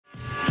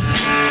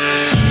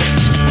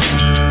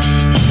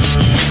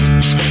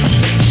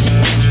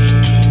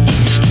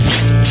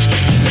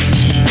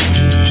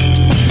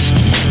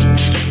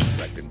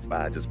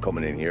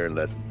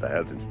unless it's the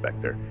health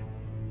inspector.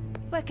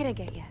 What can I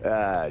get you?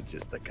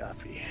 Just a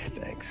coffee,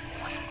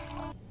 thanks.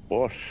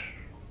 Boss,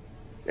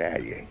 yeah,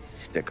 you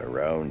stick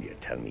around, you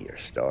tell me your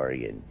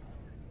story, and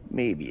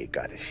maybe you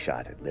got a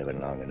shot at living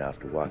long enough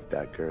to walk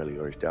that girl of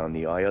yours down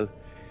the aisle.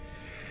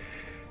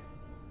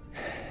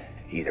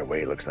 Either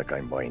way, looks like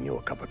I'm buying you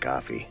a cup of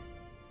coffee.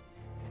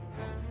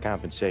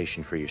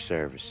 Compensation for your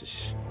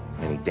services.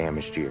 Any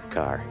damage to your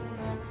car.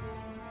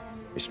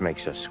 This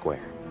makes us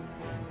square.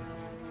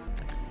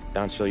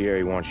 Don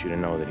Salieri wants you to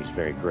know that he's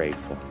very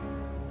grateful.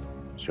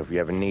 So if you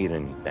ever need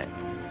anything,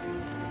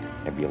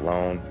 maybe a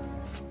loan,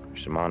 or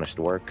some honest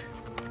work,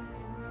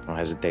 don't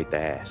hesitate to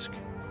ask.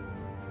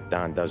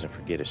 Don doesn't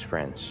forget his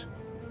friends.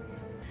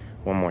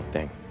 One more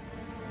thing.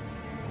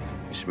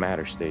 This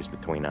matter stays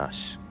between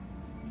us.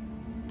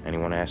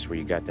 Anyone asks where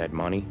you got that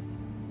money,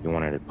 you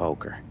won it at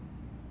poker.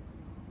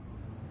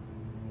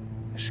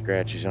 The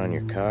scratches on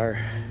your car,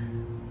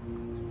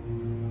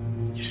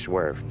 you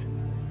swerved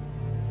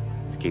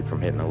to keep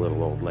from hitting a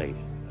little old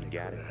lady. You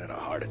got it? I had a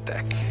heart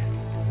attack.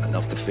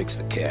 Enough to fix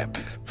the cab.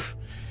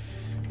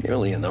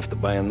 Nearly enough to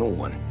buy a new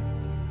one.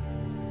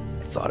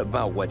 I thought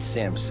about what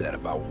Sam said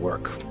about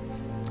work.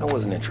 I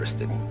wasn't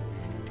interested.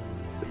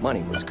 The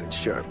money was good,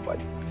 sure, but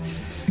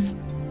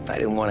I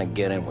didn't want to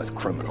get in with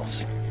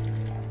criminals.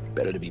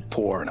 Better to be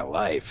poor and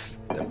alive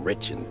than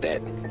rich and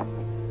dead.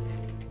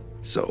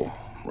 So,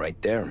 right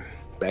there,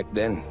 back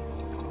then,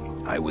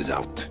 I was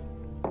out.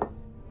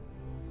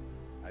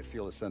 I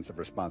feel a sense of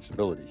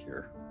responsibility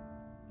here.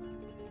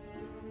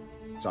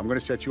 So I'm going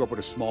to set you up with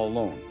a small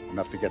loan,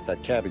 enough to get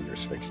that cab of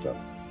yours fixed up.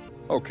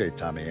 Okay,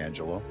 Tommy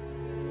Angelo.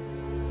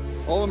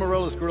 All the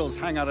Morella's girls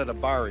hang out at a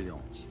bar he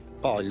owns.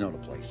 Paul, you know the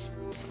place.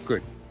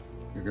 Good.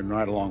 You're going to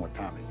ride along with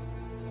Tommy.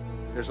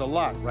 There's a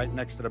lot right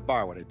next to the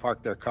bar where they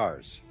park their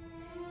cars.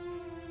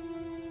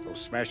 Go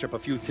smash up a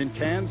few tin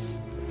cans,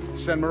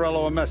 send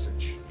Morello a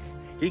message.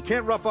 He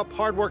can't rough up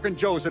hard-working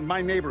Joes in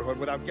my neighborhood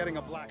without getting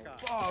a black eye.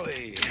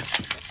 Polly!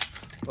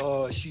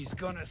 Oh, she's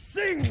gonna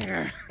sing!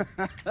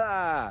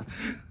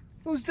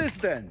 Who's this,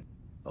 then?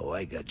 Oh,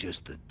 I got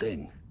just the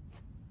thing.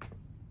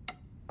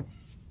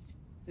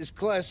 This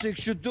classic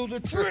should do the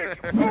trick.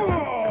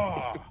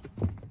 Oh!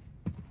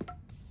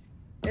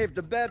 Hey, if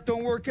the bat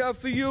don't work out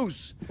for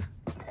yous,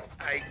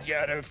 I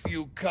got a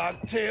few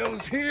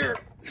cocktails here.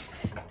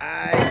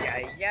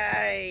 Ay,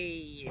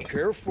 ay, ay.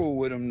 Careful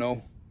with them, though.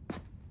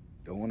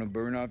 Don't want to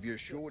burn off your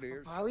short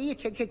ears. Polly, you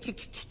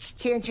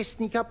can't just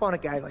sneak up on a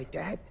guy like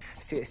that.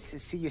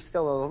 See, you're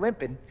still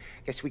limping.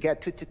 Guess we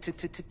got two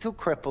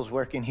cripples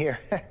working here.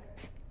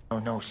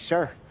 No,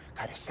 sir.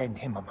 Gotta send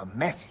him a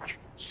message.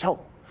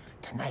 So,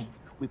 tonight,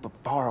 we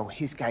borrow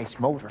his guy's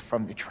motor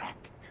from the track.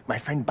 My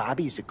friend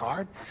Bobby is a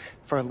guard.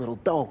 For a little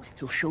dough,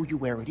 he'll show you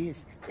where it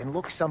is, then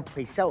look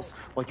someplace else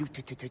while you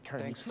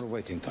turn. Thanks for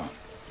waiting, Tom.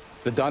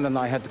 But Don and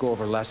I had to go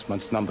over last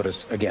month's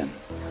numbers again.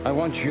 I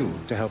want you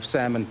to help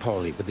Sam and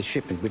Paulie with the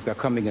shipment we've got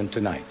coming in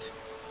tonight.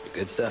 The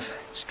good stuff?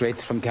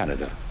 Straight from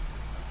Canada.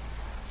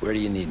 Where do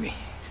you need me?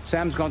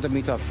 Sam's going to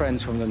meet our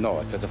friends from the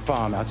north at the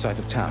farm outside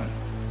of town.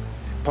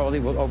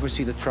 Paulie will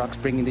oversee the trucks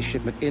bringing the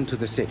shipment into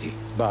the city.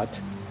 But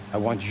I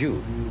want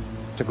you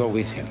to go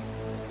with him.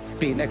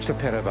 Be an extra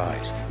pair of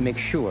eyes. Make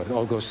sure it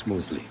all goes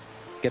smoothly.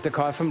 Get the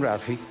car from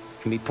Ralphie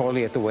and meet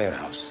Paulie at the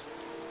warehouse.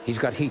 He's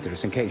got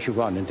heaters in case you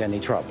run into any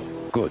trouble.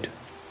 Good.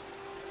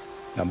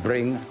 Now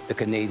bring the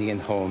Canadian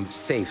home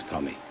safe,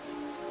 Tommy.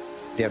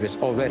 There is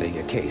already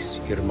a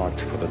case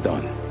earmarked for the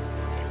Don.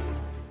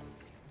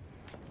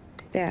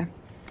 There.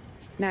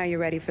 Now you're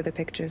ready for the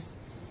pictures.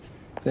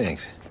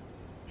 Thanks.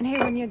 And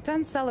hey, when you're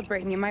done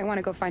celebrating, you might want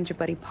to go find your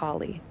buddy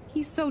Paulie.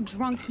 He's so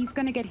drunk, he's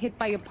gonna get hit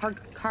by a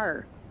parked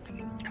car.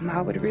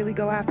 Ma would really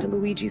go after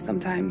Luigi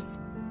sometimes.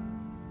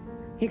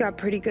 He got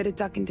pretty good at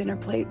ducking dinner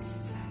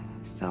plates.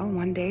 So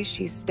one day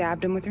she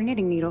stabbed him with her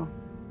knitting needle.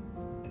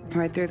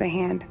 Right through the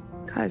hand.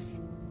 'Cause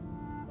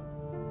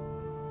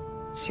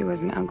she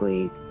was an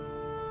ugly,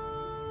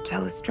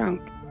 jealous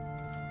drunk.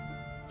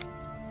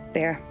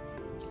 There.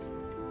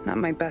 Not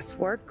my best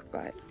work,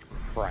 but...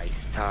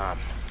 Christ, Tom.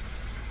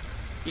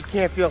 You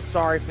can't feel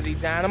sorry for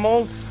these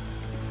animals.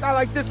 A guy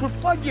like this would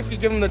plug you if you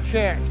give him the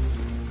chance.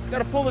 You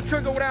gotta pull the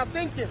trigger without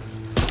thinking.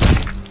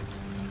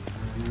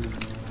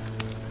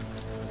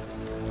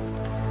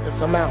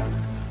 Guess I'm out.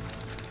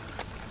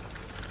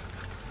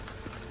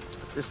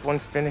 This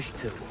one's finished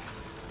too.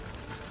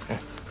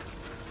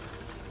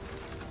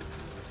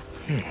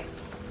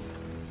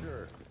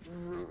 Sure.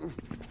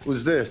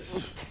 Who's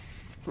this?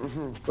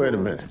 Wait a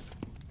minute.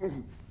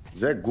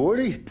 Is that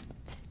Gordy?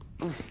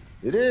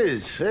 It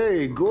is.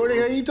 Hey, Gordy,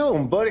 how you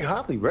doing, buddy?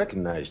 Hardly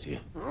recognized you.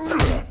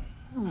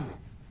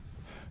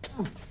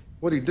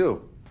 What'd he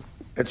do?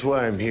 That's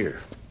why I'm here.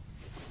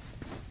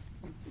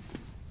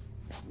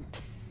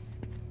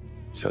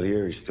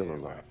 Salieri's still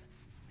alive.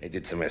 They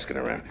did some asking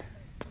around.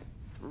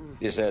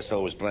 This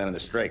asshole was planning a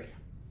strike.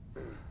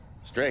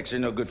 Strikes are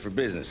no good for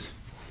business.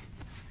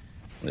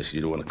 Unless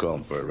you don't want to call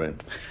him for it, right?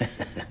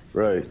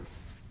 Right.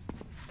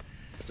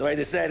 So I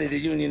decided the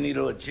union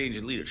needed a change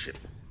in leadership.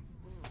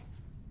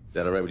 Is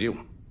that all right with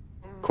you?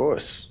 Of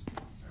course.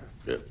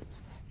 Good.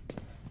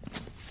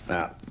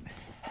 Now,